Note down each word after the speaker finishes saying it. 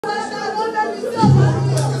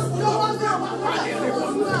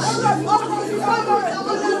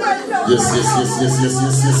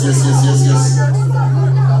Yes.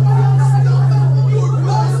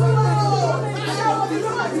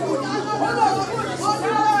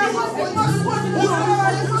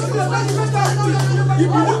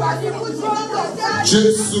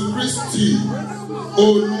 Jesus Christi,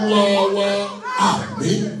 Olúwa wa,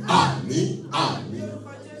 àmín.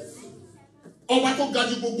 Ọba tó ga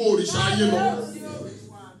jù gbogbo òrìṣà ayé lọ.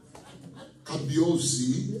 Kábíyèsí,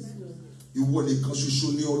 ìwọ nìkan ṣoṣo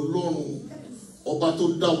ni Ọlọ́run. Ọba tó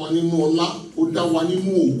dá wa nínú ọlá, ó dá wa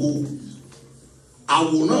nínú ògo.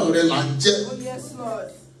 Àwòrán rẹ̀ là ń jẹ́.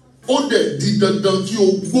 Ó dẹ̀ di dandan kí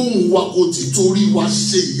o gbóhùn wa kó ti torí wa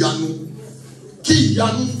ṣe ìyanu. Kí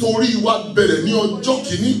ìyanu torí wa bẹ̀rẹ̀ ní ọjọ́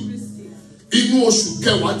kìíní inú oṣù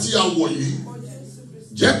kẹwàá tí a wọ̀ yìí.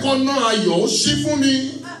 Jẹ́ kọ́nà ayọ̀ ó ṣí fún mi.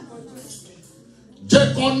 Jẹ́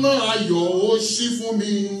kọ́nà ayọ̀ ó ṣí fún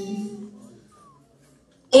mi.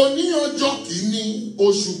 Òní ọjọ́ kìíní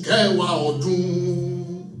oṣù kẹwàá ọdún.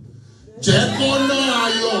 Jẹ́ kọ́nà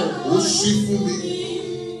ayọ̀ ó ṣí fún mi.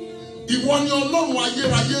 Ìwọ ni Ọlọ́run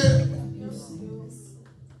ayérayé.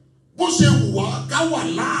 Bó ṣe wù wá ká wà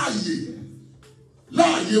láàyè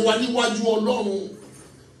wa níwájú Ọlọ́run.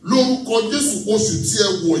 Lórúkọ Jésù oṣù tí ẹ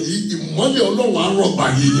wọ̀ yìí ìmọ́lẹ̀ Ọlọ́run á rọ̀gbà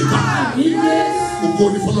yìí nípa. Ògo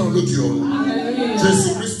ni fọ́lọ́run lókè ọ̀run. Jésù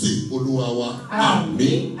Kristi Olúwa wa.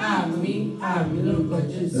 Àmín. Lórúkọ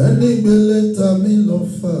Jésù. Ẹni gbélé ta mí lọ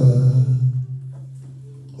fà,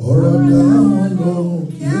 ọ̀rọ̀ dáhùn lọ́hùn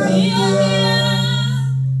kíákíá.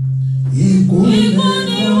 Ikú ni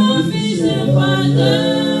wọ́n fi ṣe bàjẹ́.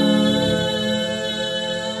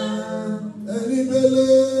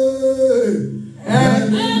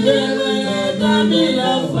 Ẹni gbélé ta mí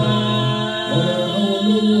lọ fà,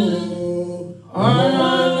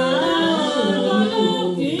 ọ̀rọ̀ dáhùn lọ́hùn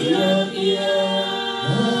kíákíá.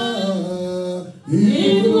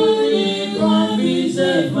 Ikú ni wọ́n fi ṣe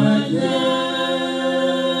bàjẹ́.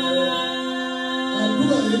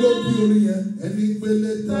 Àdúrà yìí ló bí orí yẹn. Ẹni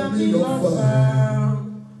gbélé ta mí lọ fà,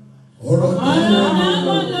 ọ̀rọ̀ dáhùn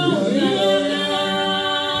lọ́hùn kíákíá.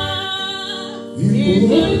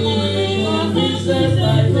 Ikú ni wọ́n fi ṣe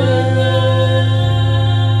bàjẹ́.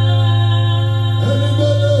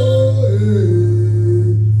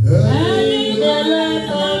 Ẹni gbélé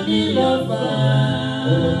ta mí lọ fà,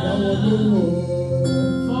 ọ̀rọ̀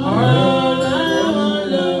dáhùn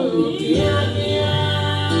lọ́hùn kíákíá.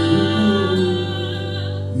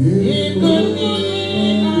 Ikú ni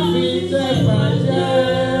wọ́n fi ṣe bàjẹ́.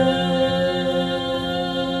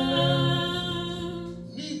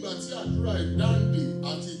 Ní ìgbà tí àdúrà ìdáǹdè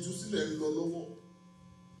àti ìtúsílẹ̀ ń lọ lọ́wọ́,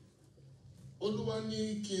 Olúwa ní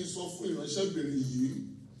kí n sọ fún ìránṣẹ́bìnrin yìí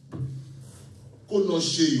kó lọ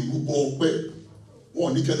ṣe ìrúbọ ọpẹ́. Wọn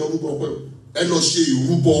ò ní kẹ́ lọ rúbọ ọpẹ́ o, ẹ lọ ṣe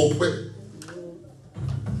ìrúbọ ọpẹ́.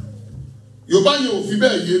 Yorùbá yẹn ò fi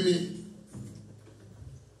bẹ́ẹ̀ yé mi.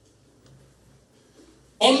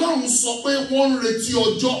 Ọlọ́run sọ pé wọ́n ń retí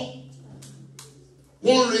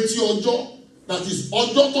ọjọ́, that is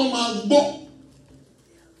ọjọ́ tó máa gbọ́.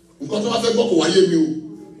 Nǹkan tó bá fẹ́ gbọ́ kò wáyé mi o.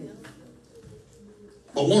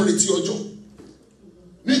 But wọ́n ń retí ọjọ́.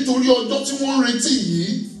 Nítorí ọjọ́ tí wọ́n ń retí yìí,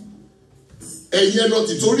 ẹ̀yin ẹ lọ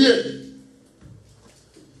tìtorí ẹ̀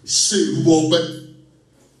ṣe ìrúbọ ọpẹ́.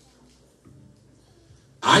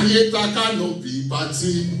 Ayé ta kánò bí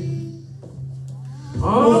pátí. Ó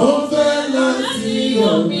fẹ́ láti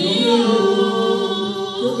yọ̀ mí o.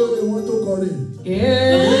 Kí ló dé wọ́n tó kọrin?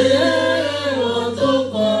 Wọ́n tó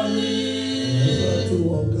kọrin. Ẹ̀sọ́ tó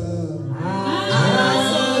wọ̀ ká.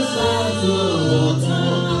 Àsọ̀sọ̀ tó wọ̀ ká.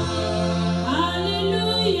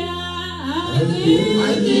 Hallelujah.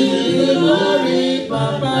 Àjíǹde lórí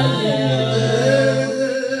bàbá yẹn.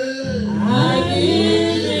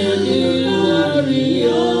 Àjíǹde lórí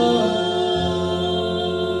ọ̀.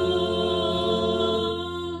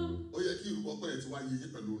 Ó yẹ kí ìrúbọ ọpẹ́ yẹn ti wá yé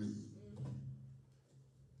yín pẹ̀lú orin yìí.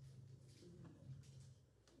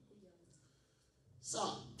 Sá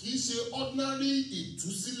kì í ṣe ordinary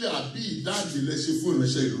ìtúsílẹ̀ àbí ìdáǹdè lẹ ṣe fún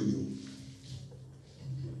ìránṣẹ́ ìlónìí o.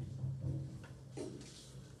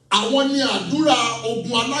 Àwọn ni àdúrà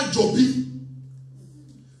ogun alájọbí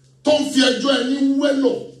tó ń fi ẹjọ́ ẹni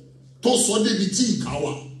wẹ́lọ̀ tó sọ débi tí ìkà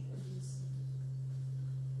wà.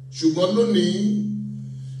 Ṣùgbọ́n lónìí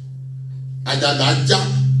àjàgà já.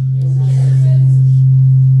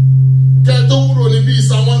 Kẹ́ tó kúrò níbi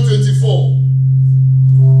Psalm 124.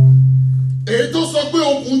 Èyí tó sọ pé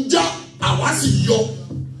okùn já àwa sì yọ.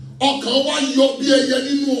 Ọkàn wa yọ bí ẹyẹ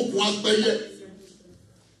nínú okùn apẹyẹ.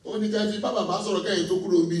 Ó ní ká fi bá bàbá sọ̀rọ̀ kẹ́yìn tó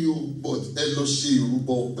kúrò bí o, but ẹ lọ ṣe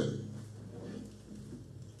ìrúbọ ọpẹ́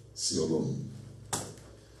sí Ọlọ́run.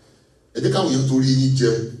 Ẹ jẹ́ káwọn èèyàn torí yín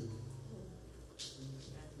jẹun.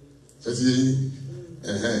 Ṣé ti yé yín?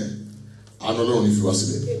 àná Ọlọ́run ní fi wá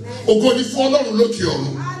sílẹ̀. Ògo ni fún Ọlọ́run lókè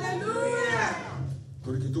ọ̀run.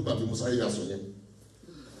 Torí kí n tó gbàgbé mo sáré àsọ yẹn.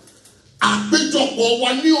 Àpéjọpọ̀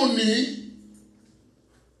wa ní òní,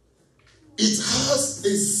 it has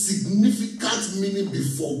a significant meaning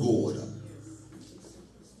before God.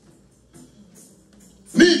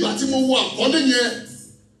 Ní ìgbà tí mo wo àkọlé yẹn,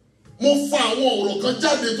 mo fa àwọn ọ̀rọ̀ kan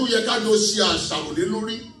jáde tó yẹ ká lọ ṣe àṣàrò lé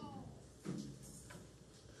lórí.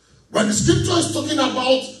 When the scripture is talking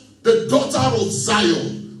about the daughter of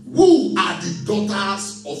Zion, who are the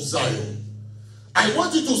daughters of Zion? I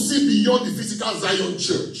want you to see beyond the physical Zion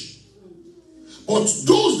church. But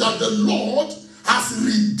those that the Lord has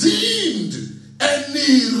redeemed, any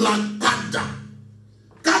ìràpadà,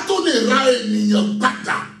 ká tó lè ra ènìyàn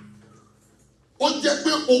padà, ó jẹ́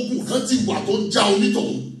pé ogun kan ti wà tó ń já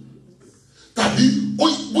onítọ̀hún. Tàbí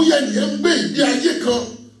bóyá ènìyàn ń gbé ìgbé ayé kan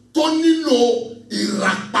tó nílò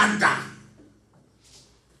ìràpadà.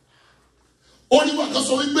 Oníwà kan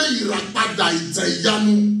sọ wípé ìràpadà ìtàn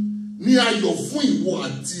ìyanu ní ayọ̀ fún ìwọ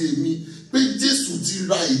àti èmi, pé Jésù ti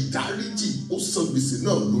ra ìdáríjì, ó san gbèsè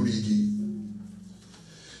náà lórí igi.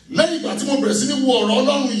 Lẹ́yìn ìgbà tí mo bẹ̀rẹ̀ sí ní wo ọ̀rọ̀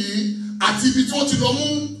Ọlọ́run yìí àti ibi tí wọ́n ti lọ mú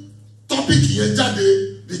tọ́pìkì yẹn jáde,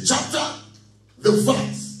 the chapter, the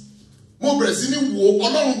verse, mo bẹ̀rẹ̀ sí ní wo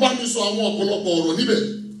Ọlọ́run bá mi sọ àwọn ọ̀pọ̀lọpọ̀ ọ̀rọ̀ níbẹ̀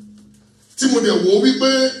tí mo dẹ̀ wò wípé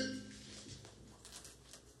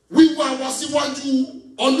wíwá wa síwájú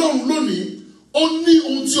Ọlọ́run lónìí, ó ní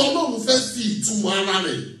ohun tí Ọlọ́run fẹ́ fi ìtumọ̀ ara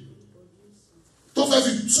rẹ̀, tó fẹ́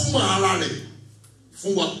fi túmọ̀ ara rẹ̀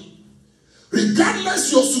fún wa.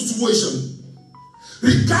 Regardless your situation,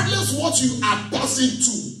 regardless what you are passing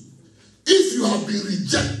through, if you have been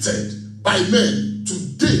rejected by men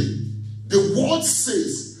today, the word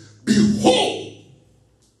says, behold,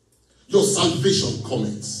 your salvation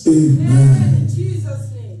cometh. Amen. In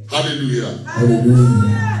Jesus' name. Hallelujah.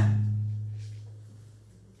 Hallelujah.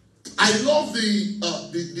 I love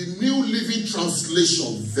the New Living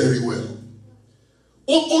Translation very well.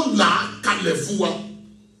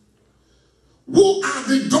 Who are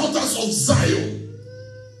the daughters of Zion?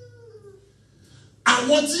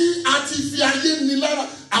 Àwọn tí a ti fi ayé ní lára,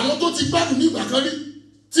 àwọn tó ti gbádùn ní ìgbà kan rí,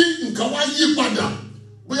 tí nǹkan wá yí padà,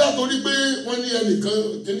 bóyá torí pé wọ́n ní ẹnìkan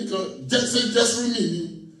Jésùrúmì ni.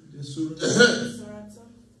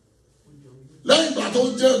 Lẹ́yìn ìgbà tó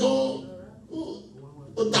jẹ́ tó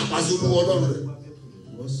ó tàpá sí olúwa Ọlọ́run rẹ̀.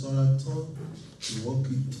 Ìwọ sanra tán, ìwọ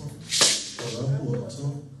kì í tán, ọ̀rá kò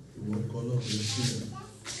tán, ìwọ kọ́ Ọlọ́run sílẹ̀.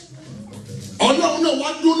 Ọlọ́run náà wá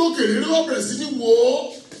dúró lókè rere, wọ́n bẹ̀rẹ̀ sí ní wò ó.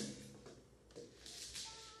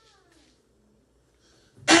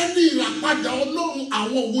 Ẹni ìràpadà Ọlọ́run,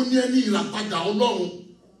 àwọn wo ni ẹni ìràpadà Ọlọ́run?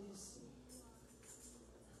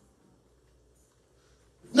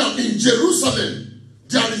 Now in Jerusalem,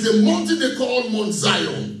 there is a mountain they call Mount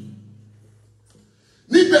Zion.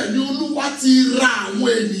 Níbẹ̀ ni Olúwa ti ra àwọn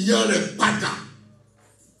ènìyàn rẹ̀ padà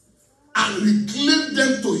and reclaim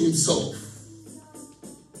them to himself.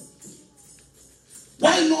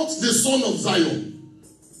 Why not the son of Zion?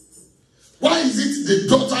 Why is it the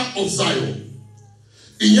daughter of Zion?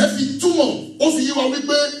 Ìyẹn fi túmọ̀, ó fi yé wa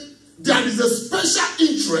wípé there is a special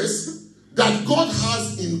interest that God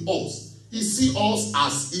has in us. He sees us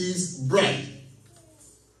as his bride.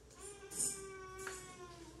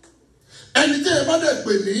 Ẹni tí ẹ bá dẹ̀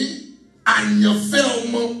pè ní àyànfẹ́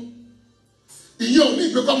ọmọ, ìyẹn ò ní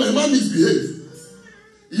ìpè kọ́mọ ẹ má misbehave,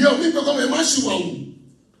 ìyẹn ò ní ìpè kọ́mọ ẹ má ṣìwàwù.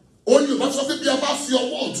 Ó ní Yorùbá sọ pé bí a bá fi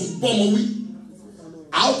ọwọ́ ọ̀tún bọ́mọ wí,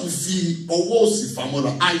 a ó fi ọwọ́ òsì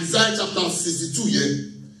fàmọ́ra. Isaiah chapter 62 yẹn,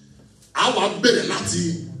 a wá bẹ̀rẹ̀ láti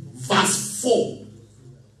verse 4.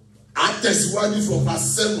 A tẹ̀síwájú from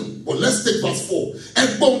verse 7, but let's take verse 4.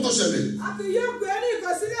 Ẹ gbọ́ ohun tó ṣẹlẹ̀. A kì yóò gbé ní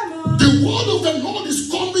ìkọsílẹ̀ mọ́. The word of the Lord is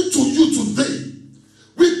coming to you today.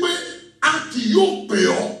 Wípé a kì yóò pè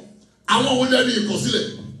ọ́. Àwọn wo lẹ́ni ìkọsílẹ̀?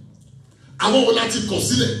 Àwọn wo láti kọ̀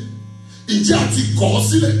sílẹ̀? Ìjẹ́ àti kọ̀ ọ́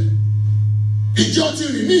sílẹ̀? Ìjẹ́ ó ti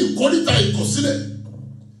rìn ní ìkórìtà ìkọ̀sílẹ̀?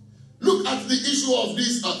 Look at the issue of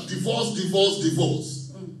this divorce.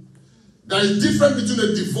 There is difference between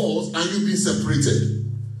a divorce and you being separated.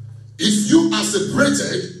 If you are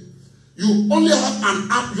separated, you only have an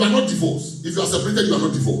app. You are not divorced. If you are separated, you are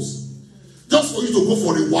not divorced. Just for you to go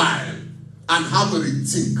for a while and have a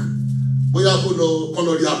rethink. Bóyá kó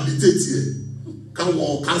lọ rehabilitate here.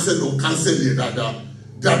 Káwọn cancel here dada.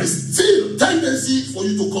 There is still tendency for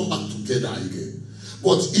you to come back together again.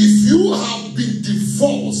 But if you have been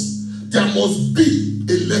divorced, there must be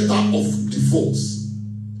a letter of divorce.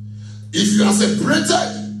 If you are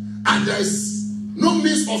separated and there is no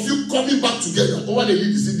means of you coming back together, over the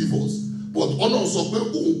lead is divorce. But honor sọ pé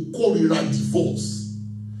òun kórìíra divorce.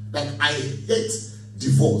 That I hate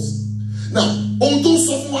divorce. Now, ohun tó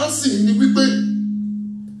sọ fún wa sí ni wípé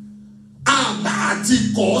àbá àti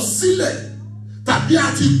kọ̀ ọ́ sílẹ̀ tàbí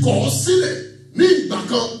àti kọ̀ ọ́ sílẹ̀ ní ìgbà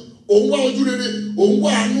kan òun wá ojú rere òun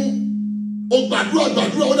wá àánú ó gbàdúrà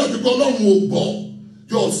ó dàbí pé Ọlọ́run ò gbọ́.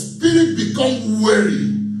 Your spirit become weary.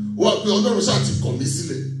 Wọ́n pe Ọlọ́run ṣáà ti kọ̀ mí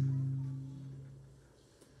sílẹ̀.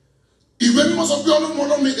 Ìwé mímọ́ sọ pé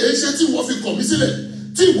Ọlọ́run èé ṣe tí wọ́n fi kọ̀ mí sílẹ̀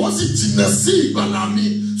tí wọ́n sì jìnnà sí ìgbàlà mi.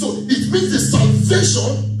 So it means the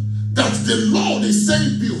salvation that the Lord is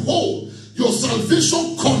saying, behold, your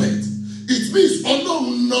salvation cometh. It means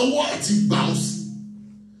Ọlọ́run náwó àti gbà ọ́ sí.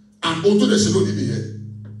 And ohun tó lè ṣe lónìí nìyẹn.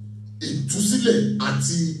 Ìtúsílẹ̀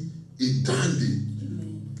àti ìdáǹdè.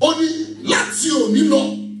 Ó ní láti òní lọ.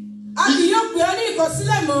 A kì yóò pè ọ́ ní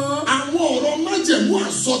ìkọ̀sílẹ̀ mọ́. Àwọn ọ̀rọ̀ májẹ̀mú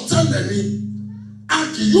àsọtẹ́lẹ̀ ni. A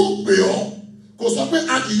kì yóò pè ọ́. Kò sọ pé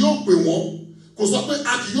a kì yóò pè wọ́n. Kò sọ pé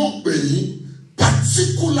a kì yóò pè yín.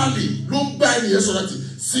 Particularly ló ń bá ẹnìyẹn sọ̀rọ̀ àti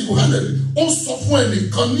single-handedly. Ó sọ fún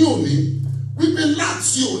ẹnìkan ní òní wípé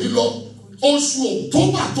láti òní lọ oṣù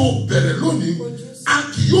October tó bẹ̀rẹ̀ lónìí a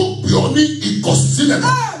kì yóò pè ọ́ ní ìkọ̀sílẹ̀ mọ́.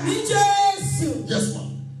 Àmín Jésù. Yes ma.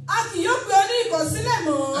 A kì yóò pè ọ́ ní ìkọ̀sílẹ̀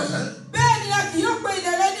mọ́. Bẹ́ẹ̀ ni a kì yóò pè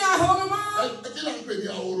ilẹ̀ rẹ ní ahoro mọ́. Kí ló ń pè ní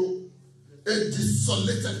ahoro? A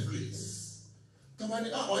desolated place. Tọ́ba ní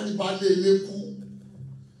àwọn àníbalẹ̀ ilé kú,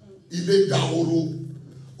 ilé dahoro.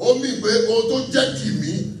 Ó mì pé ohun tó jẹ́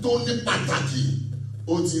kìmí tó ní pàtàkì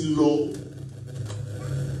ó ti lọ.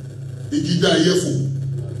 Ìgídá ayéfò.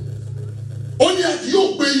 Ó ní a kì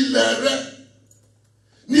yóò pè ilẹ̀ rẹ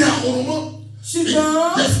ní ahoro mọ́.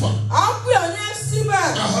 Ṣùgbọ́n a ń pè ọ́ ní Ẹ́síbà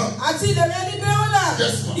àti ilẹ̀ rẹ ní Bẹ́ọ́là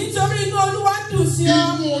nítorí inú Olúwa dùn sí ọ.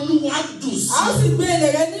 Inú Olúwa dùn sí ọ. A ó sì gbé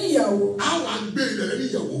ilẹ̀ rẹ ní ìyàwó. A wà gbé ilẹ̀ rẹ ní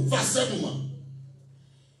ìyàwó. Verse 7 ma.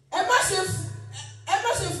 Ẹ má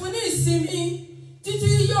ṣe fún ní ìsinmi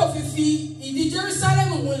títí yóò fi ìdí Jerusalem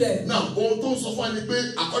múlẹ̀. Now, ohun tó ń sọ fún wa ni pé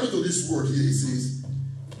according to this word here it says,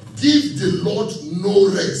 give the Lord no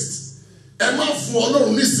rest. Ẹ má fún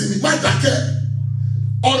Ọlọ́run ní ìsinmi, má dákẹ́.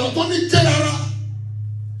 Ọ̀rọ̀ tó ní kẹ́ rárá.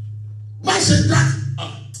 Má ṣe dá.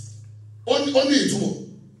 Ó ní ìtumọ̀.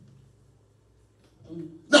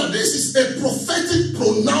 Now, this is a prophetic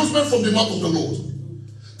pronouncement from the mouth of the Lord.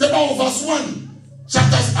 Tẹ́bá verse 1,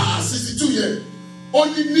 chapter 62 yẹn.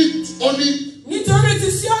 Nítorí ti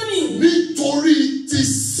Síónì. Nítorí ti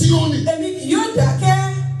Síónì. Èmi kì yóò dákẹ́.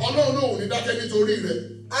 Ọlọ́run náà ò ní dákẹ́ nítorí rẹ̀.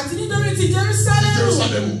 Àti nítorí ti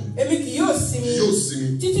Jerúsálẹ́mù. Èmi kì yóò sinmi.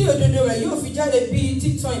 Títí òdodo rẹ̀ yóò fi jáde bí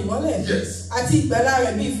títan ìmọ́lẹ̀. Yes. Àti ìgbàlà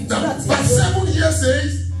rẹ̀ bí fìtílà tí ó. Verse 7 here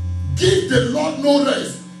says, give the Lord no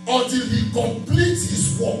rest until he completes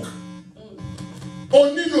his work. Ó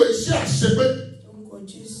nílò iṣẹ́ àṣepé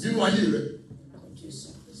nínú ayé rẹ̀.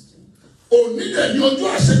 Òní dẹ̀ ní ojú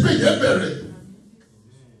àṣepé yẹn bẹ̀rẹ̀.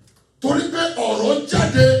 Torí pé ọ̀rọ̀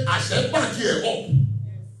jáde àṣẹ́gbàkí ẹ̀ up.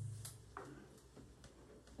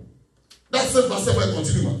 That's it, verse 7,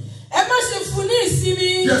 continue ma. Ẹ má ṣe fún ní ìsinmi.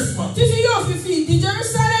 Yes ma. Títí yóò fi ìdí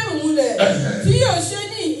Jerusalem múlẹ̀. Tí yóò ṣe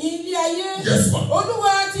ní ìyìn ilé ayé. Yes ma.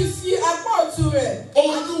 Olúwa ti fi apá ọ̀tún rẹ̀.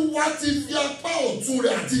 Olúwa ti fi apá ọ̀tún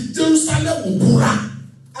rẹ̀ àti Jerusalem búra.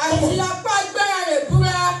 Àti apá agbára rẹ̀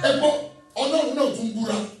búra. Ẹ gbọ́, Ọlọ́run náà tún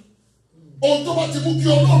búra. Ohun tó bá ti mú kí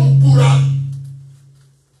Ọlọ́run búra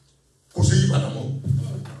kò ṣe yí padà mọ́.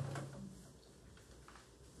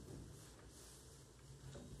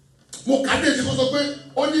 Mo kàdé èsì kó sọ pé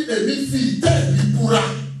ó ní èmi fi ìtẹ́ mi búra.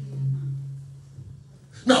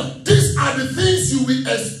 Now, these are the things you will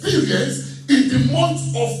experience in the month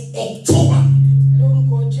of October.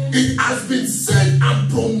 It has been said and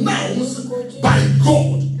pronounced by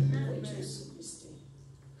God.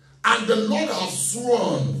 And the Lord has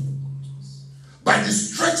sworn by the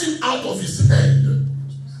stretching out of his hand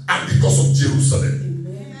and because of Jerusalem.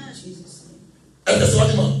 And that's what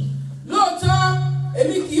he meant.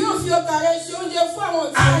 Èmi kì yóò fi ọkàn rẹ ṣe oúnjẹ fún àwọn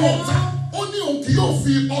ọ̀tá rẹ mọ́. Ó ní òun kì yóò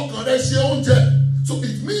fi ọkàn rẹ ṣe oúnjẹ. So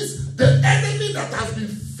it means the enemy that has been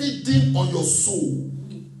feeding on your soul.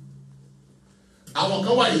 Àwọn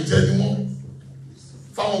kan wà ìjẹ ni wọ́n.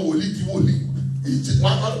 Fáwọn wòlíì kí wòlíì.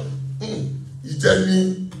 Ìjẹ ni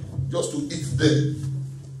just to eat them.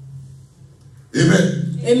 Amen.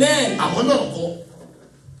 Amen. Àwọn náà kọ́.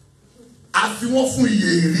 A fi wọ́n fún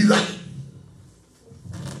iye ìríra.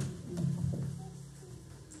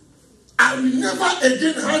 I will never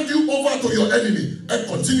again hand you over to your enemy. And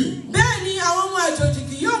continue. Bẹ́ẹ̀ ni àwọn ọmọ àjòjì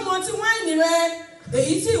kì yóò mọ tí wáìnì rẹ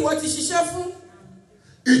èyí tí ìwọ ti ṣiṣẹ́ fún.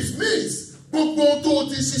 It means gbogbo tó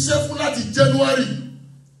ti ṣiṣẹ́ fún láti January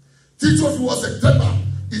títí ó fi wọ September,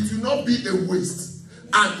 it will not be a waste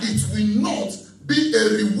and it will not be a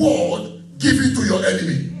reward given to your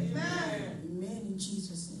enemy. Amen in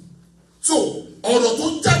Jesus' name. So ọ̀rọ̀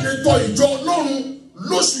tó jáde tọ̀ ìjọ Ọlọ́run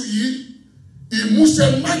lóṣù yìí ìmúṣẹ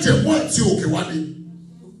májẹ̀mú àti òkè wá ni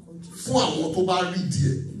fún àwọn tó bá rí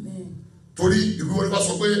díẹ̀. Torí ìwé orin bá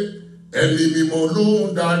sọ pé ẹ̀mí mímọ́ ló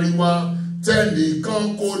ń darí wa tẹ́nìkan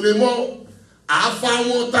kò lè mọ̀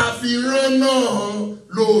àfàwọn tá fi rán náà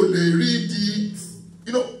ló lè rí di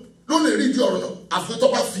ló lè rí di ọ̀rọ̀ náà àfi tó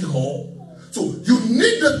bá fi hàn. So you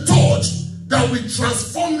need the touch that will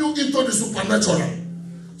transform you into the supernatural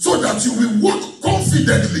so that you will walk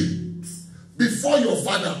confidently before your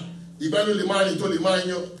father. Ìbálò lè máa rìn tó lè máa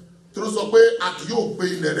yan tó sọ pé a kì yóò pe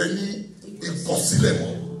ilẹ̀ rẹ ní ìkọ̀sílẹ̀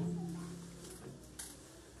mọ́.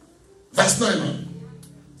 Verse 9.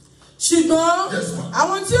 Ṣùgbọ́n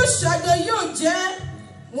àwọn tí ó ṣàjọ yóò jẹ́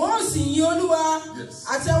wọn ò sì yin Olúwa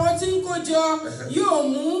àti àwọn tí ń kójọ yóò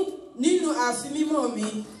mú nínú ààfin mímọ́ mi.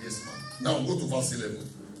 Yes, ma'am. Now go to verse 11.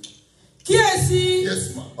 Kíyèsí,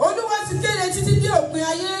 yes, ma'am. Olúwa ti kéde títí dé òpin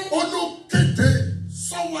ayé. Olókéde,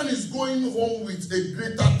 someone is going home with a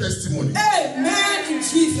greater testimony. Amen in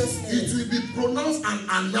Jesus' name. It will be pronounced and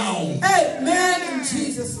announced. Amen in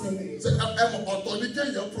Jesus' name. Ọ̀tọ̀ ni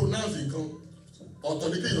kéèyàn pronounce nǹkan, ọ̀tọ̀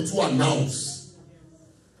ni kéèyàn tún announce.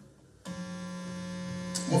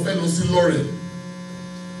 Mo fẹ́ lọ sí Lọ́rẹ̀.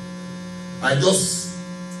 I just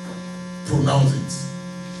pronounce it.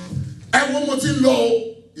 Ẹ̀wọ̀n mo ti lọ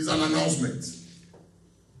is an announcement.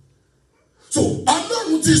 So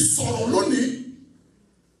Ọlọ́run ti sọ̀rọ̀ lónìí.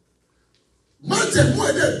 Májẹ̀mú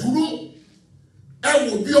ẹ̀dẹ̀ dúró. Ẹ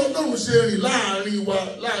wò bí Ọlọ́run ṣe rìn láàrin wa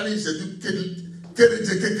láàrin ìṣẹ́jú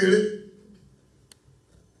kéréje kékeré.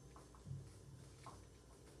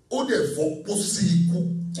 Ó dẹ̀ fọ́pọ́ sí ikú.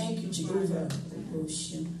 Thank you, Jehovah.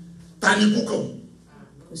 Ta ni ikú kàn?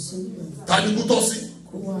 Ta ni ikú tọ́ sí?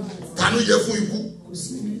 Ta ló yẹ fún ikú?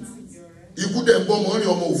 Ikú dẹ̀ ń bọ́ ọmọ rìn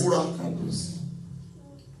ọmọ òfúra.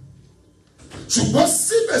 Ṣùgbọ́n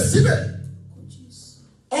síbẹ̀síbẹ̀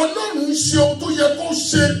Ọlọ́run ń ṣe ohun tó yẹ kó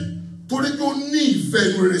ṣe torí pé ó ní ìfẹ́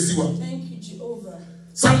inú rere sí wa. Thank you, Jehovah.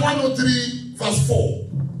 Psalm 103 verse 4.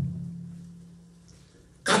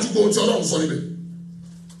 Kátúgbò ohun tí Ọlọ́run sọ níbẹ̀.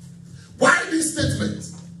 Why this statement?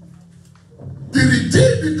 The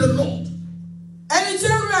redeemed in the Lord. Ẹni tí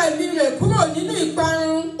ó ra ẹ̀mí rẹ̀ kúrò nínú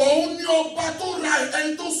ìparun. Òun ni ọba tó ra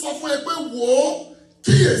ẹni tó sọ fún ẹ pé wò ó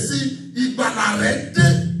kíyèsí ìgbàlà rẹ̀ dé.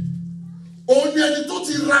 Òun ni ẹni tó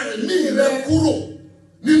ti ra ẹ̀mí rẹ̀ kúrò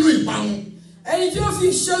nínú ìparun. Ẹni tí ó fi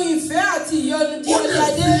ìṣeun ìfẹ́ àti ìyanu di ọjà dé. Ó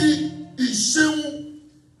lè fi ìṣeun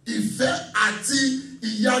ìfẹ́ àti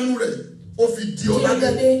ìyanu rẹ̀ ó fi di ọjà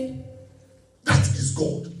dé. That is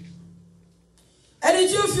God. Ẹni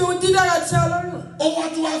tí ó fi ohun dídára tẹ́ Ọlọ́run. Ó wá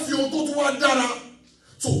tún wá fi ohun tó tún wá dára.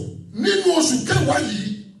 So nínú oṣù kẹwàá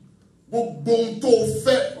yìí gbogbo ohun tó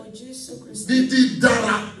fẹ́ ní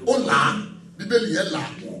dídára ó là á Bíbélì yẹn là á.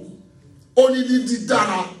 Ó ní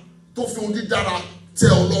dídára tó fi ohun dídára tẹ́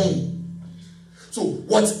Ọlọ́run. So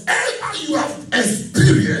whatever you have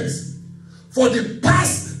experienced for the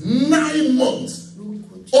past 9 months,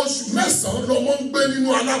 oṣù mẹ́sàn-án lọ́mọ ń gbé nínú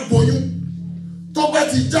aláboyún tó bá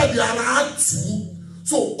ti jáde ara á tù ú.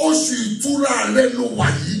 So oṣù ìtura rẹ ló wà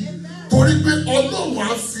yìí torí pé Ọlọ́run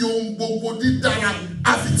á fi ohun gbogbo dídára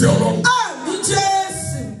á fi tẹ́ Ọlọ́run. Àmín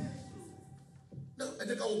Jésù. Now ẹ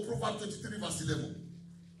jẹ́ ká wo Proverbs 23 verse 11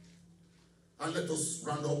 and let us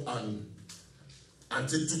round up and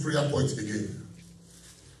take 2 prayer points again.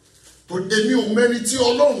 Èmi ò mẹ́ni tí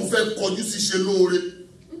Ọlọ́run fẹ́ kọjú sí ṣe lóore.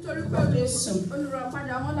 Nítorí pé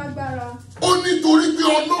olùràpadà wọn lágbára. Ó nítorí pé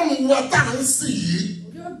Ọlọ́run wa tá à ń sìn yìí.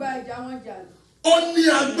 Yóò gba ìjà wọn jà. Ó ní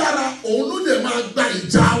agbára òun ló dẹ̀ máa gba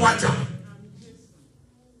ìjà wa jà.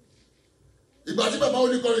 Ìgbà tí bàbá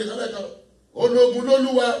oníkọrin kan lẹ́kan ológun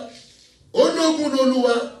lólúwa ológun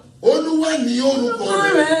lólúwa olúwa ní orúkọ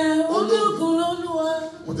rẹ̀ ológun lólúwa.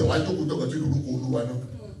 Mo tẹ̀ wá jókòó jọ̀kọ̀ kí lórúkọ olúwa náà.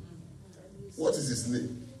 What is his name?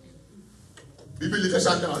 Bíbélì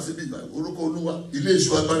kẹsàn-án dáhà síbi ìgbà orúkọ olúwa ilé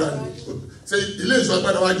ìṣọ́ agbára ni. Ṣé ilé ìṣọ́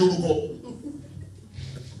agbára wá jẹ́ orúkọ?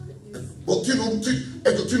 Kí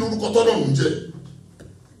ni orúkọ tọ́lọ́run jẹ́?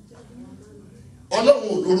 Ọlọ́run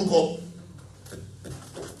ò lórúkọ.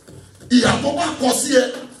 Ìyà tó bá kọ sí ẹ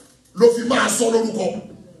ló fi máa sọ lórúkọ.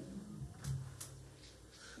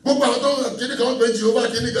 Gbogbo àwọn tó ń kíní kan pé Jehova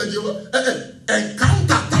kíní kan Jehova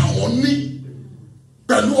ẹ̀káńtà táwọn ní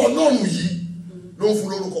pẹ̀lú Ọlọ́run yìí ló ń fún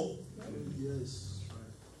lórúkọ.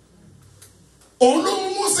 Òun ló mú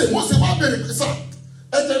Mósè wá bèrè pé sá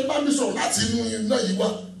ẹ jẹ́ ń bá mi sọ̀rọ̀ láti inú iná yìí wá.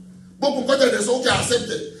 Gbogbo nǹkan tẹ̀lé sọ ókè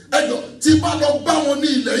accepted. Ẹjọ́ tí bá lọ bá wọn ní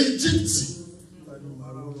ilẹ̀ Egypt.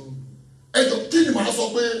 Ẹjọ́ kí ni màá sọ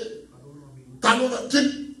pé ta ló náà kí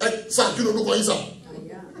ló lórúkọ yín sá?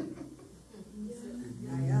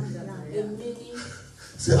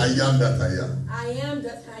 Say, I am that I am. I am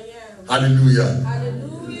that I am. Hallelujah.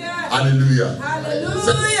 Hallelujah. Hallelujah.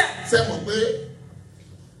 Hallelujah. Ṣé mọ̀ pé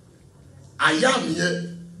I am yẹn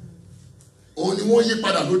òun ni wọ́n yí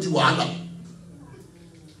padà ló di wàhálà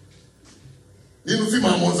nínú fíìmù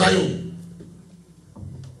àwọn Zion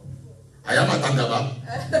I am àtàgàbá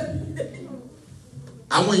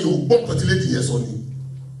àwọn èèyàn ò gbọ́ nǹkan tí lady yẹn sọ ni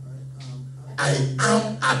I am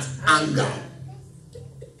at anger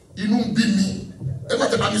inú ń bí mi ẹ má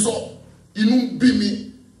tẹ bá mi sọ inú ń bí mi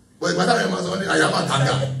wọ́n ìgbà táwọn ẹ̀ máa sọ ní I am at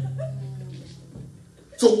anger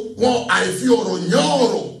so wọ́n àìfi ọ̀rọ̀ yán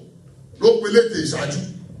ọ̀rọ̀ ló peléte ìṣáájú.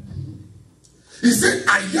 He said,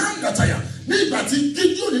 I am that I am. Ní ìgbà tí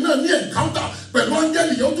Gideon náà ní encounter pẹ̀lú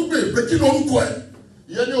áńgẹ́lì yẹn ó tún bèèrè pé kí ló orúkọ ẹ̀.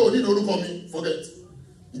 Ìyẹn ní òní lórúkọ mi, forget.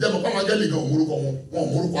 Ìjẹ́bọ̀ pàmò áńgẹ́lì gan òmórúkọ wọn, wọn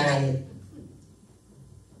òmórúkọ ara wọn.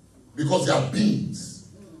 Because they are beings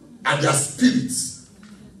and they are spirits.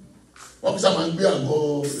 Wọ́n fi sábà ń gbé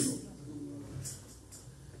àgọ́.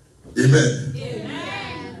 Amen.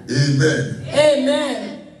 Amen. Amen.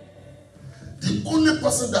 Amen. The only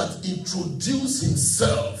person that introduced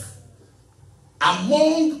himself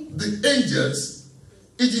among the angels,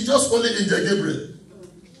 it is just only Angel Gabriel.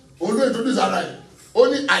 Only introduce right.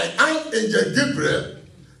 Only I am Angel Gabriel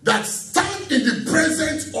that stand in the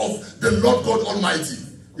presence of the Lord God Almighty.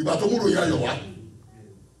 Ìbátomúrò yá yọ̀ wá.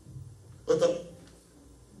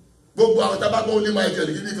 Gbogbo àwọn tábàgbọ́ ó ní Michael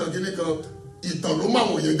kíní kan ìtàn ló máa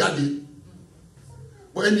wọ̀nyẹn jáde.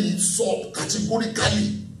 But ẹni sọ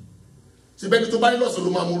categorically. Ṣé bẹ́ẹ̀ ni tó bá ní lọ́sọ̀ ló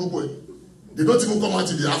máa mú orúkọ ẹ̀? They don't even come out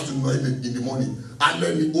in the afternoon or in the morning. And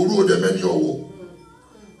then oru de many owo.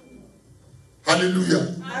 Hallelujah.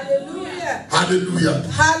 Hallelujah. Hallelujah.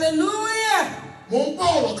 Hallelujah. Mo ń bá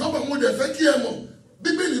ọ̀rọ̀ kan bọ̀ mo dẹ̀ fẹ́ kí ẹ mọ̀.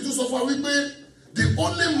 Bíbélì tún sọ fún wa wípé the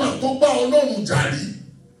only man tó bá Ọlọ́run jà rí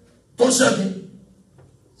tó ṣẹ́gun.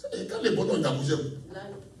 Ṣé èyí ká lè bọ́ náà jà kó ṣẹ́gun?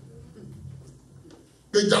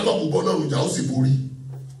 Pé Jacob bọ́ Ọlọ́run jà ó sì borí.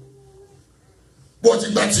 But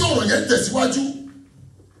ìgbà tí ọ̀rọ̀ yẹn tẹ̀síwájú,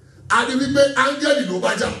 a ní wípé áńgẹ́lì ló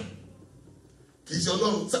bá jà kì í ṣe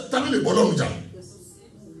Ọlọ́run tàbí lè bọ́ Ọlọ́run jà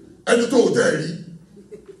ẹni tó tẹ́ rí.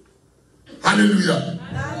 Hallelujah.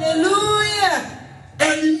 Hallelujah.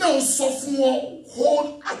 Ẹni náà sọ fún ọ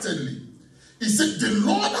wholeheartedly. He said the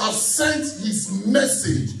Lord has sent his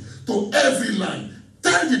message to every land.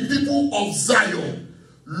 Tell the people of Zion,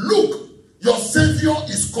 look, your Savior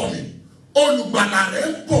is coming. Olùgbàlà rẹ̀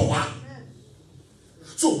ń bọ̀ wá.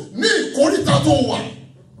 So ní ìkórìtà tó wà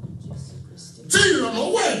tí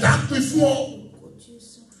ìrànlọ́wọ́ ẹ̀dá pín fún ọ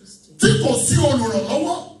tí kò sí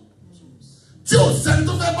olùrànlọ́wọ́ tí ò sẹ́ni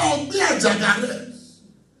tó fẹ́ bá ọ gbé àjàgà rẹ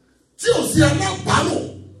tí ò sí alábàárò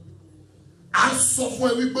á sọ fún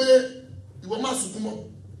ẹ wípé ìwọ má sunkún mọ́.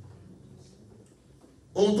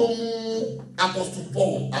 Ohun tó mú Apostle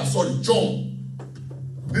Paul, John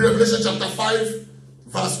ní Revelation chapter 5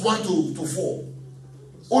 verse 1 to 4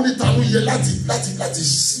 ó ní ta ló yẹ láti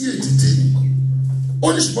ṣí èdìdì ó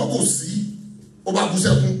ní ṣùgbọ́n kò sí ó bá bú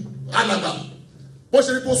sẹ́kún alàgbà bó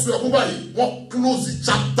ṣe ní kó sun ẹkún báyìí wọ́n close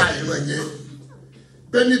chapter ìran yẹn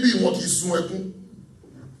pé níbí wọn kì í sun ẹkún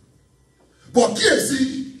bọ̀ kíyèsí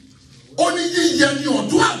ó ní yíyẹ ní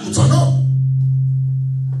ọ̀dọ́ àgùntàn náà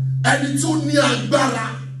ẹni tó ní agbára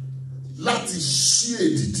láti ṣí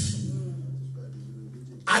èdìdì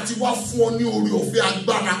àti wá fún ọ ní orí ọ̀fẹ́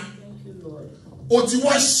agbára ó ti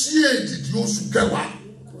wá ṣí èdìdì oṣù kẹwàá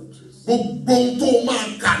gbogbo ohun tó máa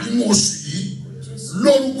kà nínú oṣù yìí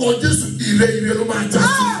lórúkọ Jésù ire ló máa já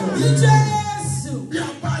sí fún ọ. Bí a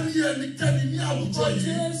bá rí ẹnikẹ́ni ní àwùjọ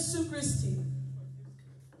yìí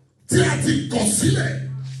tí a ti kọ̀ sílẹ̀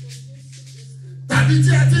tàbí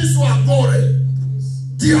tí a ti sọ àgọ́ rẹ̀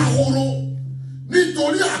di ahoro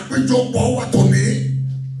nítorí àpéjọpọ̀ wa tó ní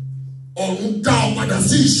ọ̀run dá ọ padà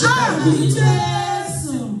sí ìṣẹ́gun.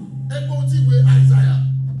 Ẹgbọ́n tí ìwé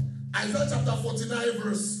Isaiah chapter 49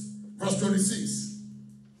 verse 26.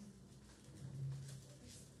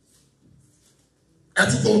 Ẹ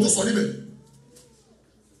tún kọ́ ohun tó sọ níbẹ̀.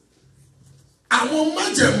 Àwọn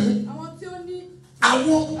májẹ̀mú. Àwọn tí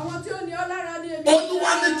ó ní ọ lára ní ebi.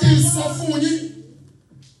 Olúwa ní kí n sọ fún yín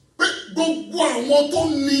pé gbogbo àwọn tó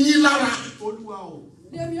ní yín lára. Olúwa o.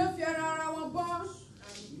 Lèmi ó fi ara wọn bọ́.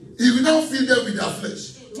 He will now feed them with their flesh.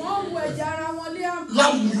 Wọ́n mú ẹ̀jẹ̀ ara wọn lé àmú.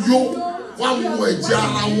 Lámùyó. Wọ́n mú ẹ̀jẹ̀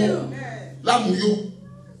ara wọn. Lámùyó.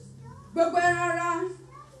 Gbogbo ẹran ara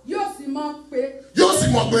yóò sì mọ̀ pé.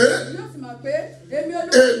 Èmi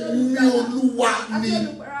Olúwa ni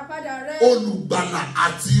olùgbàlà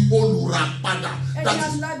àti olùràpadà.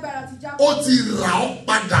 Ó ti rà ọ́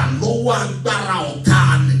padà lọ́wọ́ agbára ọ̀tá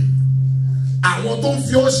ni. Àwọn tó ń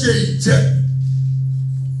fi ọ́ ṣe ìjẹ.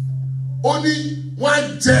 Ó ní wọ́n á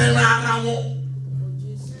jẹ ẹran ara wọn.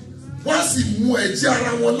 Wọ́n á sì mú ẹ̀jẹ̀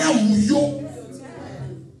ara wọn lámùyó.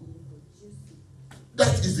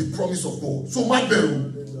 That is the promise of God. So má bẹ̀rù.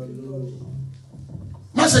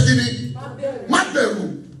 Má ṣe kíni? Má bẹ̀rù.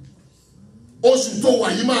 Oṣù tó wà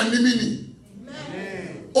yìí máa ní mí nì.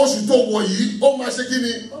 Oṣù tó wọ̀ yìí ó máa ṣe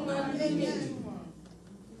kíni?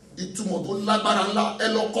 Ìtumọ̀ tó lágbára ńlá ẹ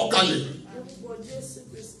lọ kọ́ kalẹ̀.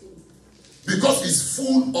 Because it's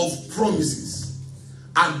full of promises.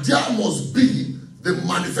 And there must be the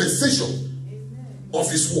manifestation of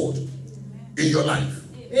his word in your life.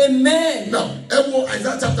 Amen. Now,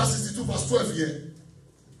 Isaiah chapter 62 verse 12 here.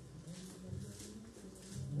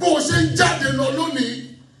 Bó ṣe ń jáde lọ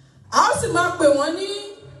lónìí. A ó sì máa pè wọ́n ní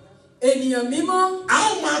ènìyàn mímọ́. A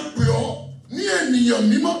ó máa pè ọ́ ní ènìyàn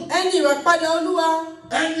mímọ́. Ẹni ìràpadà Olúwa.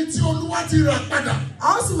 Ẹni tí Olúwa ti rà padà.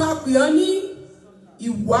 A ó sì máa pè ọ́ ní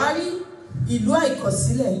ìwárí ìlú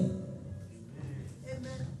àìkọ̀sílẹ̀.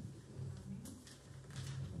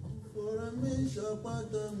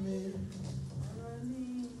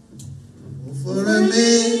 Fọ̀rọ̀ mi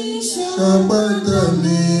ṣàpáta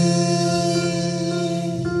mi.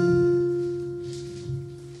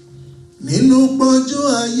 Nínú pọ́njú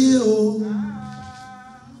ayé o,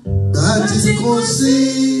 gbà tí kò sí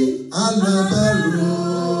alábàárò.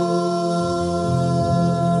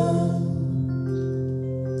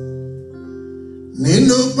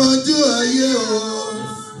 Nínú pọ́njú ayé o,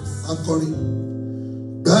 akọrin,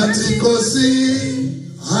 gbà tí kò sí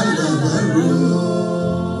alábàárò.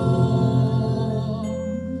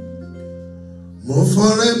 Mo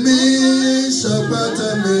fọ̀rọ̀ mi ṣàpáta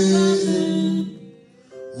mi.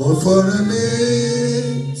 Mo fọ̀rọ̀ mi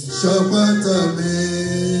ṣàpáta mi.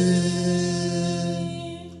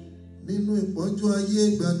 Nínú ìpọ́njú ayé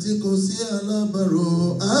ìgbà tí kò sí alábàárò.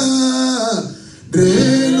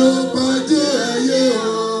 Nínú ìpọ́njú ayé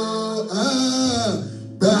o.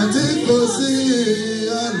 Ìgbà tí kò sí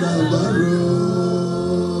alábàárò.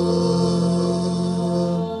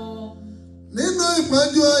 Nínú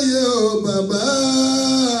ìpọ́njú ayé o bàbá.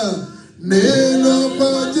 Nínú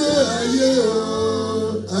ìpọ́njú ayé o.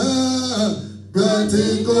 Ìgbà tí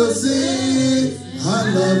kò sí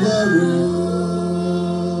alábàárò.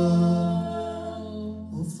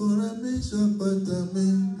 Mo fọ̀rọ̀ mi ṣàpáta mi.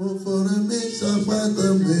 Mo fọ̀rọ̀ mi ṣàpáta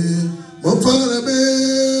mi. Mo fọ̀rọ̀ mi.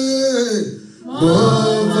 Mo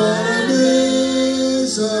fọ̀rọ̀ mi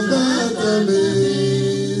ṣàpáta mi.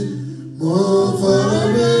 Mo fọ̀rọ̀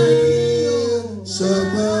mi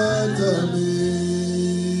ṣàpáta mi.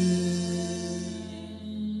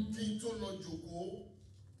 Kí n tó lọ jókòó,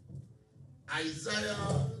 Isaiah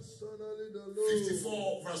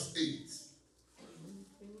 54 verse 8.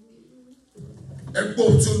 Ẹ gbọ́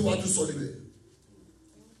ohun tí Olúwa tún sọ níbẹ̀.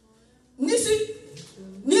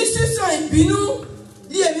 Ní sísọ ìbínú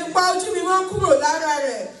ni èmi pa ojú mi mọ́ kúrò lára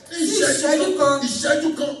rẹ̀ sí ìṣẹ́jú kan. Ìṣẹ́jú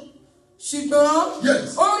kan. Ṣùgbọ́n Yes.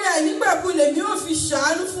 oore àìnípẹ̀kun lèmi ò fi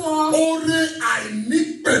ṣàánú fún ọ. Oore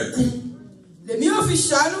àìnípẹ̀kun. Lèmi ò fi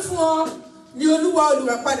ṣàánú fún ọ ni Olúwa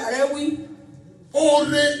olùràpadà rẹ wí.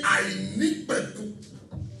 Oore àìnípẹ̀kun.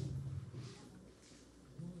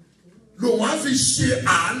 Lòun á fi ṣe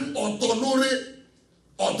àánú ọ̀tọ̀ lóore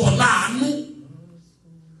ọ̀tọ̀ láàánú.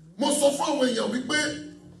 Mo sọ fún àwọn èèyàn wípé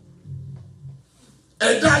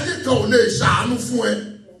ẹ̀dá ayé kan ò lè ṣàánú fún ẹ.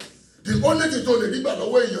 The only thing tó lè nígbà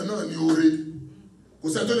lọ́wọ́ èèyàn náà ni oore. Kò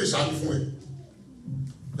sẹ́ni tó lè ṣàánú fún ẹ.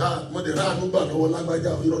 Mo dẹ̀ ráàánú gbà lọ́wọ́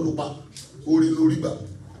lágbájá irọ́ ló pa oore lórí gbà.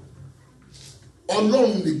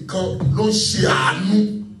 Ọlọ́run nìkan ló ń ṣe àánú.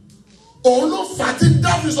 Òun ló fà á tí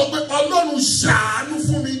Dáfídì sọ pé Ọlọ́run ṣàánú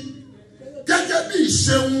fún mi gẹ́gẹ́ bí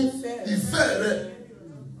ìṣeun ìfẹ́ rẹ̀.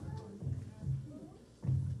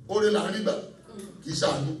 Oore là ń rí gbà kì í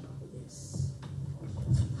ṣàánú.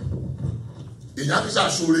 Èyàn fi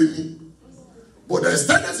ṣàṣore ni. But the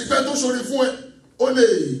standard ìfẹ́ tó ṣore fún ẹ, ó lè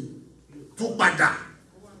tún padà.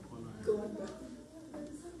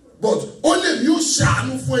 But ó lè mi ó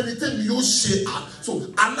ṣàánú fún ẹni tẹ́mi yóò ṣe so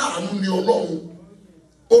aláàánú ni Ọlọ́run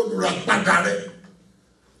olùràpadà rẹ.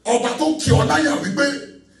 Ọba tó kì ọ́ láyà wípé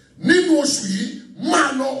nínú oṣù yìí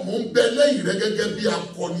máa lọ mò ń bẹ lẹ́yìn rẹ gẹ́gẹ́ bí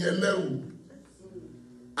akọni ẹlẹ́rù.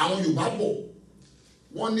 Àwọn Yorùbá bọ̀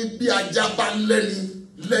wọ́n ní bí ajá bá lẹ́ni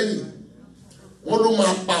lẹ́yìn wọ́n ló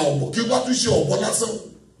máa pa ọ̀bọ kí wọ́n tún ṣe ọ̀bọ lásán.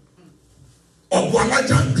 Ọ̀bọ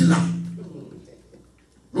alájàngbìlà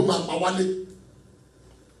ló máa pa wálé.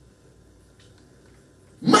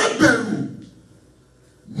 Má bẹ̀rù,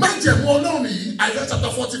 má jẹ̀mú Ọlọ́run yìí. Isaiah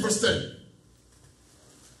chapter 40 verse 10.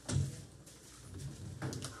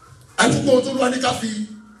 Àtúgbò tó lọ́wọ́ ní ká fi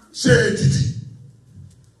ṣe èdìdì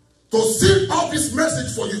to seal up his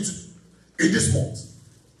message for you in this month.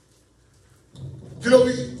 Kí ló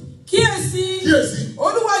wí? Kíyèsí,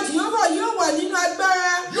 Olúwa Jèhófà yóò wà nínú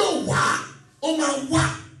agbára. Yóò wà, ó máa wà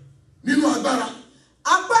nínú agbára.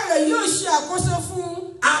 Apá rẹ̀ yóò ṣe àkóso fún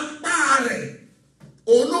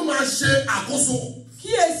àkóso.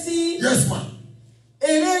 Kíyèsí. Yes ma.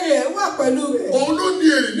 Èrè rẹ̀ wà pẹ̀lú rẹ̀. Òun ló ní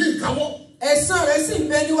èrè ní ìkáwọ́. Ẹ̀san rẹ̀ sì ń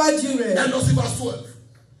bẹ níwájú rẹ̀. Ẹ lọ sí verse 12.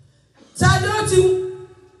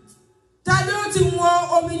 Ta ló ti wọn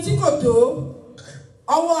omi tí kò tó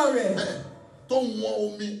ọwọ́ rẹ̀? Tó wọn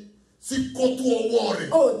omi sí kótó ọwọ́ rẹ̀.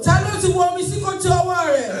 Ta ló ti wọn omi sí kótó ọwọ́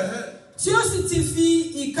rẹ̀? Tí ó sì ti fi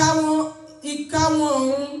ìka wọn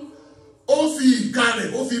ọ̀run. Ó fi ìka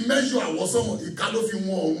rẹ̀, ó fi mẹ́ṣọ̀ àwọsánmọ̀, ìka ló fi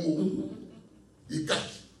wọn ọ̀run o. Ìka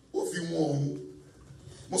ó fi wọn ọ̀run.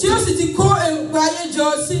 Tí ó sì ti kó èrùpẹ̀ ayé jọ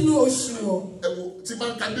sínú òṣùwọ̀n. Ẹ wo tí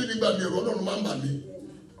máa ń ka dé nígbà mi ẹ̀rọ Ọlọ́run máa ń bà mí.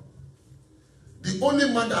 The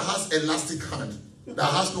only man that has elastic hand, that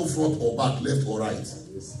has no front or back, left or right.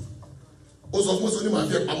 Ó sọ fún sọ́ni màá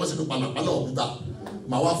fi pamọ́ sínú pàlàpàlà òkúta.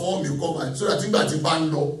 Màá wá fọwọ́ mi kọ́ báyìí. Sódà tí gbà tí bá ń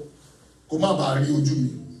lọ, kó má bàa rí ojú mi.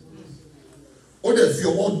 Ó dẹ̀ fi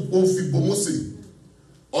ọwọ́ ó fi bomóse.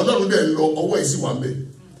 Ọlọ́run dẹ̀ lọ ọwọ́ ẹ̀ sì wà ń bẹ̀.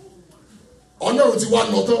 Ọlọ́run ti wá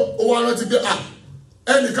lọ tán, ó wá rántí pé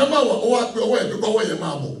ẹnìkan máa wà, ó wá pe ọwọ́ ẹ̀ pé kọ́wọ́ yẹn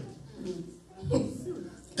máa bọ̀.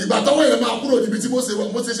 Ìgbà tọ́wọ́ yẹn máa kúrò níbi tí Mósè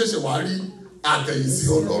ṣẹ̀ṣẹ̀ wá rí àkẹ̀yìnsí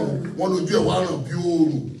Ọlọ́run. Wọ́n lójú ẹ̀ wá ràn bí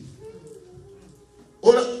oòrùn.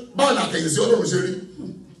 Báwo ni àkẹ̀yìnsí Ọlọ́run ṣe rí?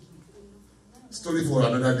 Story for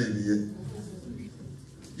another day nìyẹn.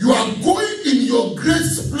 You are going in your great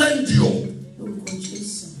splendor.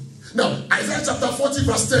 Now, Isaiah chapter 40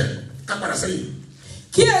 verse 10. Kápadà sẹ́yìn.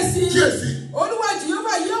 Kíyèsí. Olúwa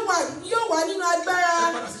Jèhófà yóò wà nínú agbára.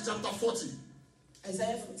 Kápadà sí chapter 40.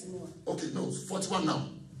 Isaiah 41. Okay, no, 41 now.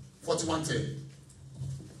 41:10.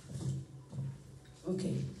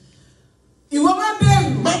 Okay. Ìwọ má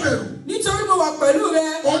bẹ̀rù. Má bẹ̀rù. Nítorí mo wà pẹ̀lú rẹ.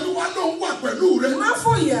 Olúwa ló ń wà pẹ̀lú rẹ. Má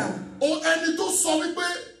fòyà. O ẹni tó sọ wípé,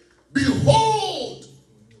 behold,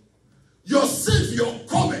 your Savior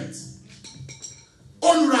cometh.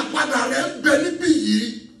 Olùràpadà rẹ̀ ń bẹ níbí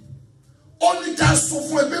yìí. Ó ní ká sọ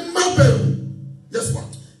fún ẹ pé má bẹ̀rù. Yes ma.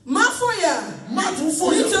 Má fòyà. Má tún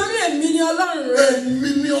fòyà. Nítorí èmi ni Ọlọ́run rẹ. Èmi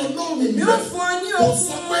ni Ọlọ́run rẹ. Èmi ó fún ọ ní Kò òkun.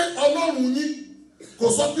 sọ pé Ọlọ́run yín. Kò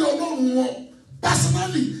sọ pé Ọlọ́run wọn.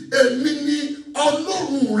 Personally, èmi ni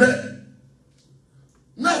Ọlọ́run rẹ.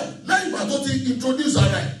 Now, lẹ́yìn ìgbà tó ti introduce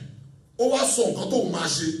ara ẹ̀, ó wá sọ nǹkan tó máa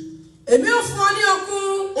ṣe. Èmi ó fún ọ ní òkun.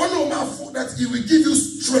 Ó ní o máa fún that he will give you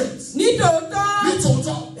strength. Nítòótọ́.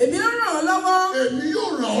 Nítòótọ́. Èmi ó ràn ọ́ lọ́wọ́. Èmi yóò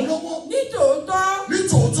ràn ọ́ lọ́wọ́. Nítòótọ́.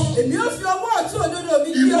 Nítòótọ́. Èmi ó fi ọwọ́ ọ̀tún òdodo mi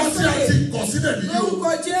gbé Ìwọ ọ tí a sókè. ti kọ̀ sílẹ̀ nìyí o.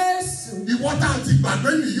 Lórúkọ Jésù. Ìwọ tá a ti gbàgbé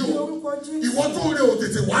nìyí o. Lórúkọ Jésù. Ìwọ tó rẹ ò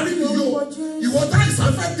tètè wá rí nìyí o. Lórúkọ Jésù. Ìwọ tá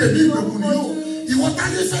ìsàn fẹ́ tèmi ìgbèkùn nìyí o. Ìwọ tá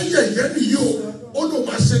yẹ fẹ́ yẹ̀yẹ́ nìyí o. Ó ló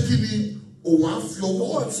máa ṣe kí ni? Òun á fi ọwọ́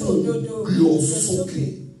ọ̀tún gbé ọ sókè.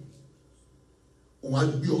 Òun á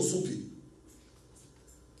gbé ọ sókè.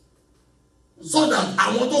 So that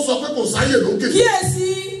àwọn tó sọ pé kò sáyè lókè. Kíyèsí.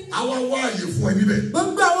 Àwa wá àyè fún ẹ níbẹ̀.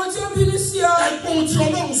 Gbogbo àwọn tí ó bínú sí ọ. Ẹgbọ́n tí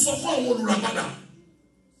Ọlọ́run sọ fún àwọn olùràpadà.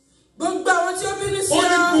 Gbogbo àwọn tí ó bínú sí Ó ọ.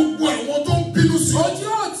 ní gbogbo àwọn tó ń bínú sí ọ. Ojú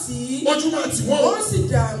ò tí. Ojú máa tì wọ́n. Wọ́n sì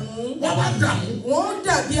dààmú. Wọ́n wá dààmú. Wọ́n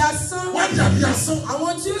dàbí asán. Wọ́n dàbí asán.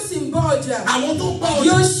 Àwọn tí ó sì ń bá ọjà. Àwọn tó ń bá ọjà.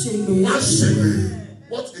 Yóò ṣègbè. Wọ́n á ṣègbè.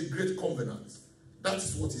 What a great covenant. That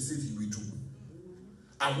is what he said he will do.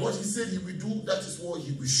 And what he said he will do, that is what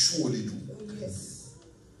he will surely do. Yes.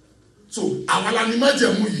 So, àwọn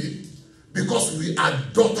alánímájẹ̀mú yìí, because we are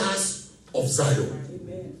daughters of Zion.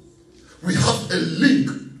 Amen. We have a link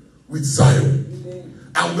with Zion. Amen.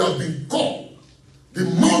 And we have been called the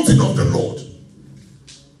mountain of the Lord.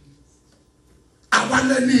 Àwa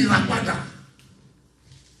lẹni ìràpadà.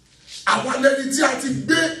 Àwa lẹni tí a ti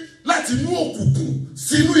gbé láti inú òkùnkùn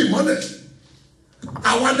sínú ìmọ́lẹ̀.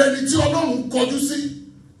 Àwa lẹni tí Ọlọ́run kọjú sí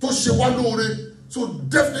tó ṣe wá lóore. So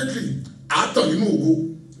definitely, àátàn nínú ògo.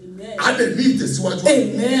 A lè ní ìtẹ̀síwájú.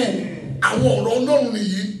 Amen. Àwọn ọ̀rọ̀ Ọlọ́run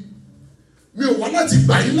nìyí. Mi ò wá láti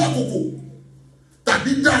gbà yín lákòókò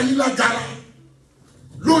tàbí dá yín lágara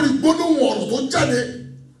lórí gbólóhùn ọ̀rọ̀ tó jáde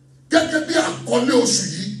gẹ́gẹ́ bí àkọlé oṣù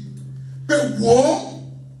yìí pé wò ó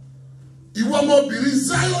ìwọ ọmọbìnrin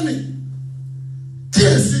Zioni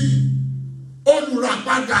kíyèsí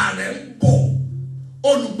olùràpadà rẹ̀ ń bọ̀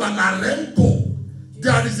olùgbàlà rẹ̀ ń bọ̀.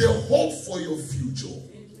 There is a hope for your future.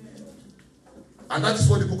 And that is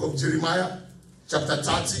what the book of Jeremiah chapter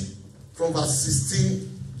 30 from verse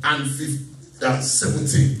 16 and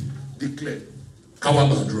 17 declare.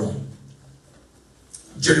 Kawabadra.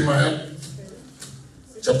 Jeremiah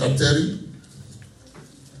chapter 30,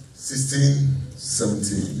 16,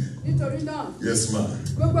 17. Nítorí náà. Yes, ma'am.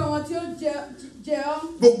 Gbogbo àwọn tí ó jẹ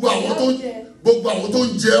ọ́. Gbogbo àwọn tó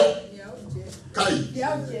ń jẹ ọ́. Káyì.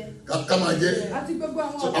 Ká máa jẹ. Àti gbogbo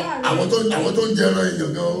àwọn ọ̀tá rẹ̀. Àwọn tó ń jẹ ẹran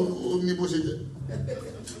èèyàn gan ó ní bó ṣe jẹ.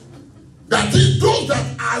 That is those that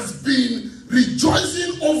has been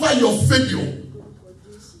rejoicing over your failure.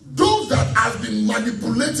 Those that has been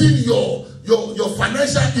manipulating your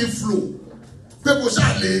financial inflow. People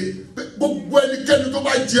shall lay gbogbo ẹnikẹ́ni tó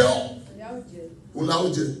bá jẹ ọ́ òun la ó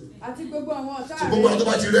jẹ. Àti gbogbo àwọn ọ̀tá rẹ̀. Gbogbo àwọn tó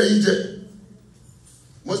bá ti rẹ̀ yín jẹ.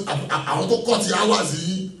 Àwọn tó kọ́ ti hours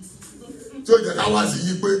yìí tí ó jẹ́ ká hours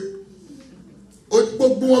yìí pé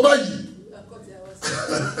gbogbo wọn báyìí.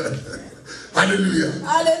 Hallelujah.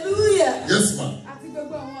 Hallelujah. Yes ma. Àti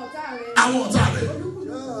gbogbo àwọn ọ̀tá rẹ̀. Àwọn ọ̀tá rẹ̀.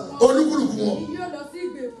 Olúkúlùkù wọn. Yóò lọ sí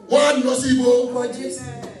ìgbèkùn. Wọ́n á lọ sí ibo.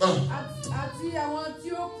 Àti àwọn tí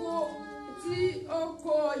ó kó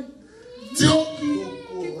kíkó.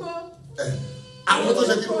 Àwọn tó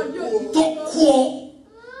ṣe kí tó kú ọ.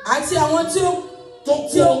 Àti àwọn tí ó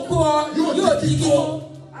kú ọ yóò di kíkó.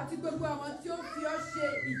 Àti gbogbo àwọn tí ó fi ọ́ ṣe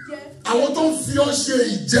ìjẹ. Àwọn tó ń fi ọ́ ṣe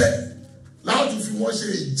ìjẹ láti fi wọ́n ṣe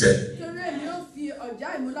ìjẹ. Torí èmi ó fi ọ̀já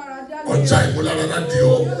ìmúláradá lé ọ. Ọ̀já ìmúláradá dé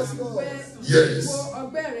ọ. Yes.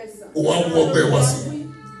 Ọgbẹ́ rẹ̀ sàn. Ó wá wọ ọgbẹ́ wá sí.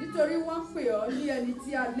 Nítorí wọ́n pè ọ́ ní ẹni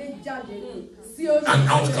tí a lé jáde sí an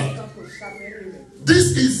outcast. This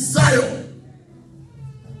is Zion.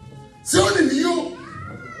 Zion ni yóò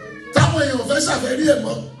táwọn èèyàn fẹ́ ṣàfẹ́rí ẹ̀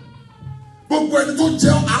mọ́. Gbogbo ẹni tó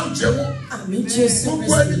jẹ́ à ń jẹ wọ́n. Àmín Jésù.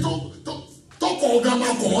 Gbogbo ẹni tó kọ̀ ọ̀gá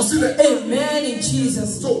máa kọ̀ ọ́ sílẹ̀. Amen in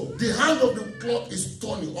Jesus. So the hand of the clock is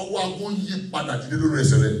turning. Ọwọ́ aago ń yí padà dídé lórí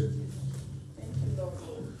ẹsẹ̀ rẹ̀.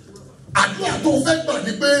 Àdúrà tó fẹ́ gbà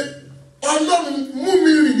ni pé Ọlọ́run mú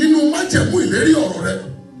mi rìn nínú májẹ̀mú ìlérí ọ̀rọ̀ rẹ̀.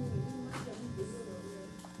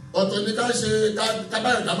 Ọ̀tọ̀ ni ká ṣe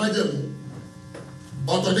kábàárẹ̀ ká májẹ̀mú.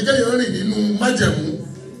 Ọ̀tọ̀ ni kéèyàn rìn nínú májẹ̀mú.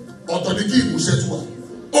 Ọ̀tọ̀ ni kí ìmúṣẹ tú wà.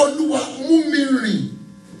 Olúwa mú mi rìn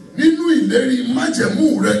nínú ìlérí májẹ̀mú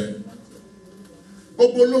rẹ̀.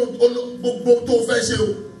 Gbogbo tó fẹ́ ṣe o.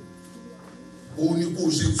 Òun ni kò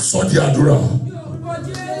ṣe sọ́ di àdúrà.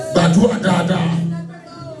 Gbàdúrà dáadáa.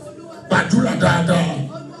 Gbàdúrà dáadáa.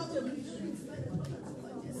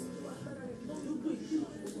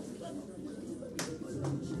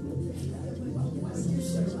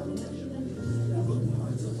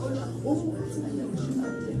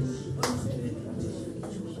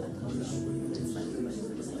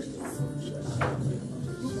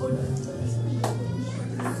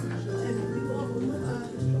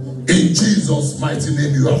 In Jesus' mighty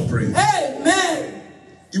name you have prayed. Amen.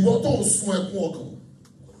 Ìwọ tó ń sun ẹkún ọkàn.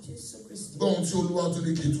 Gbọ́n tí Olúwa tó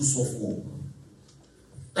ní kí n tún sọ fún ọ.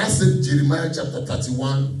 That's in Jeremiah chapter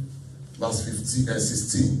 31 verse 15 and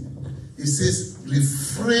 16. It says,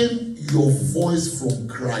 refrain your voice from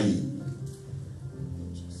crying.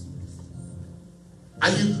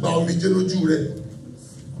 Ayé gba omijé lójú rẹ.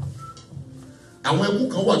 Àwọn ẹkún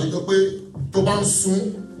kan wà tó jẹ́ pé tó bá ń sun.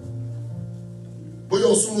 Bóyá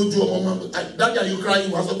o sún lójú ọmọ ọmọ. Daddy, are you crying?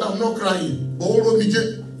 Wàá sọ pé I'm not crying. But ó ró mi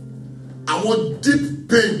jẹ́. Àwọn deep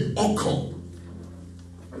pain ọkàn.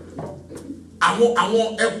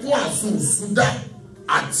 Àwọn ẹkún àsùnwúndá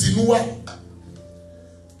àtinúwá.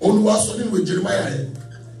 Olúwa sọ nínú ìwé Jeremiah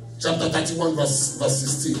chapter 31 verse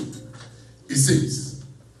 16. It says,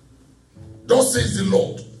 thus says the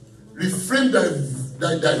Lord, refrain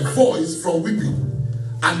thy voice from weeping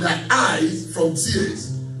and thy eyes from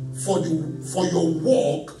tears, for your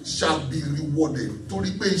work shall be rewarded.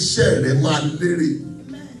 Torí pé iṣẹ́ rẹ̀ máa lérè.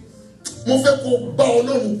 Mo fẹ́ kó bá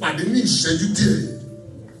Ọlọ́run pàdé ní ìṣẹ́jú díẹ̀.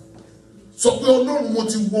 Sọ pé Ọlọ́run, mo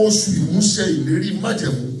ti wo oṣù ìmúṣẹ ìlérí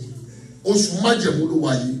májẹ̀mú. Oṣù májẹ̀mú ló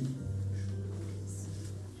wà yìí.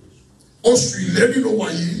 Oṣù ìlérí ló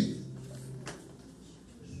wà yìí.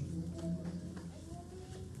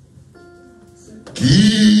 Kì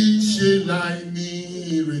í ṣe láì ní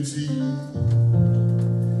ìrètí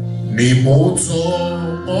ni mo tọ̀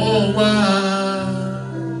ọ́ wá.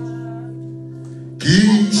 Kì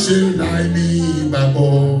í ṣe láì ní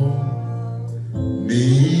ìgbàgbọ́ ni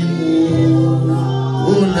mo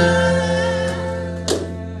wólẹ̀.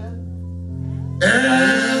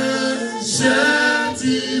 Ẹ̀ṣẹ̀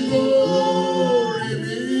tí borí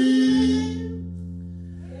mi.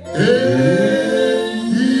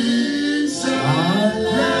 Èyí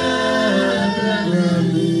ṣàlẹ̀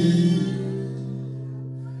mi.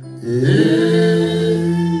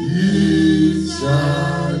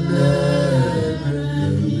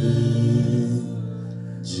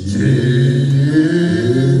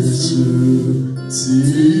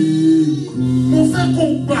 Mo fẹ́ kó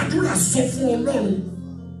gbàdúrà sọ fún Ọlọ́run.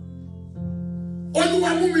 Olúwa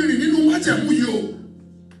mú mi rìn nínú májẹ̀mú yìí o.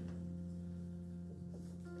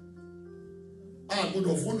 A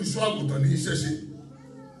gbọ́dọ̀ fún olùṣọ́ àgùntàn ní iṣẹ́ ṣe.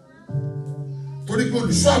 Torí pé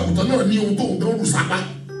olùṣọ́ àgùntàn náà ní ohun tó ń dánwò sápá.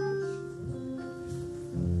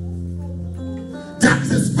 There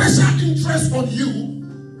is a special interest on you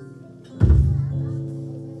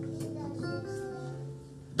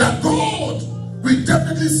that God will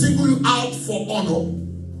definitely deliberately single you out for honor.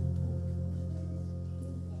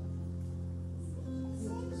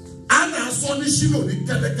 Anna Sonny Shilo, the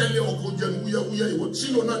Kelekele Okojan,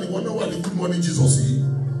 Shilo Nani, one hour, the good morning, Jesus.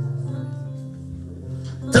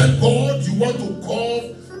 Tell God you want to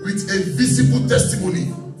come with a visible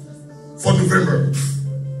testimony for November.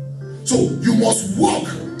 So you must walk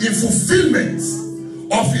in fulfillment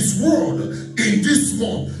of His word in this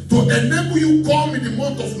month to enable you come in the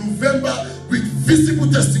month of November with visible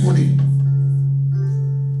testimony.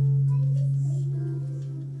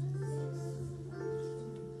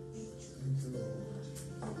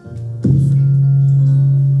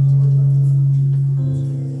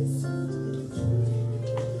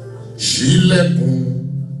 Ṣílẹ̀kùn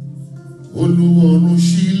Olúwarun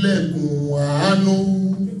ṣílẹ̀kùn àánú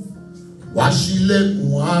wá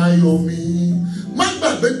ṣílẹ̀kùn ayọ̀ mi. Má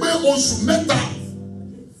gbàgbé pé oṣù mẹ́ta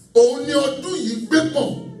òun ni ọdún yìí gbé pọ̀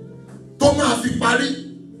tó máa fi parí.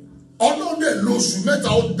 Ọlọ́run dẹ̀ lo oṣù mẹ́ta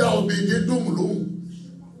ó dá Obed-Edomu lóhùn.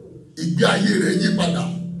 Ìgbé ayé rẹ̀ yí padà.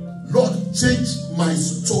 Lord, change my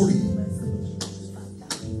story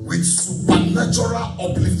with supernatural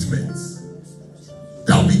upliftment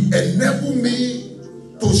that will enable me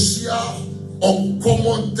to share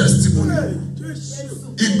uncommon testimony.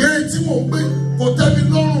 Ìgbé tí mo gbé kò tẹ́ mi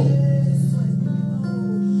lọ́rùn.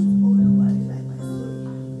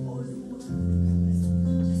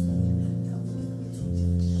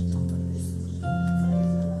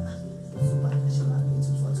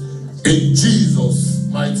 In Jesus'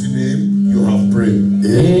 mighty name, you have prayed.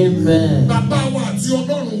 Amen. Bàbá wa àti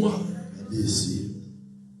Ọlọ́run wa. Yes.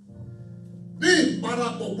 Ní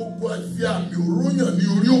ìparapọ̀ gbogbo àfi àmì òróyàn ní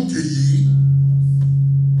orí òkè yìí.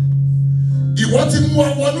 Ìwọ ti mú wa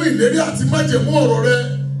wọnú ìlérí àti májẹ̀mú ọ̀rọ̀ rẹ.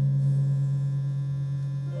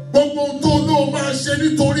 Gbogbo ohun tó ló máa ṣe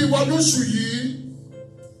nítorí wa lóṣù yìí.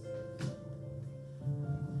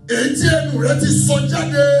 Èyí tí ẹnu rẹ ti sọ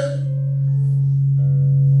jáde.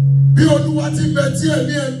 Bí Olúwa ti bẹ tí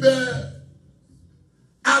ẹ̀mí ẹ̀ bẹ.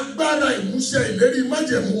 Agbára ìmúṣẹ ìlérí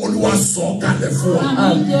májẹ̀mú Olúwa sọ kalẹ̀ fún wa.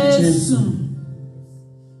 Àmín Jésù.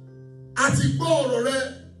 Àti gbọ́ ọ̀rọ̀ rẹ.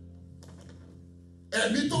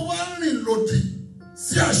 Ẹ̀mí tó wá ń rìn lòdì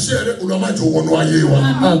sí àṣẹ rẹ Olúwa má jẹ́ wọnú ayé wa.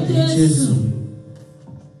 Àmín Jésù.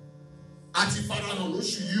 Àti farahàn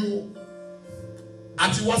lóṣù yìí o.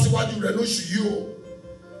 Àti wá síwájú rẹ lóṣù yìí o.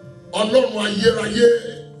 Ọlọ́run ayérayé.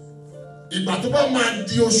 Ìgbà tó bá máa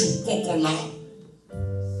di oṣù kọkànlá.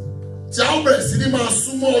 Tí a ó bẹ̀rẹ̀ sí ní máa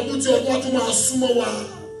súnmọ́ ọdún tí ọdún wa tún máa súnmọ́ wa.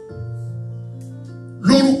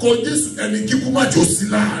 Lórúkọ Jésù ẹni kíkú má jò sí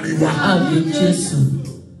láàrin wa. Àmín Jésù.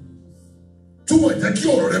 Túbọ̀ jẹ́ kí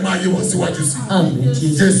ọ̀rọ̀ rẹ máa yé wọn síwájú sí. Àmín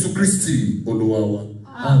Jésù. Jésù Kristi Olúwa wa.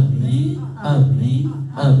 Àmín, àmín,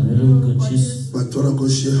 àmín lórúkọ Jésù. Gbàtọ́ra kò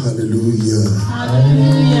ṣe hallelujah.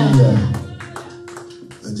 Hallelujah.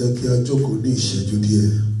 Ẹ jẹ́ kí a jókòó ní ìṣẹ́jú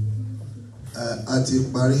díẹ̀. A ti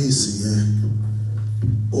parí ìsìn yẹn.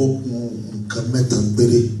 Ó kù nǹkan mẹ́ta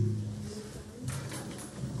péré.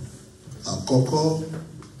 Àkọ́kọ́,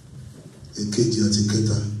 èkejì àti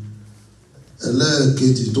kẹta.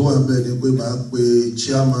 Ẹlẹ́ẹ̀kejì tó wà bẹ́ẹ̀ ni pé màá pe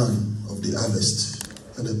chairman of the harvest.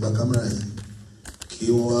 Ẹ̀dẹ̀gbà kámẹ́rà yẹn kí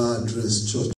wọ́n address church.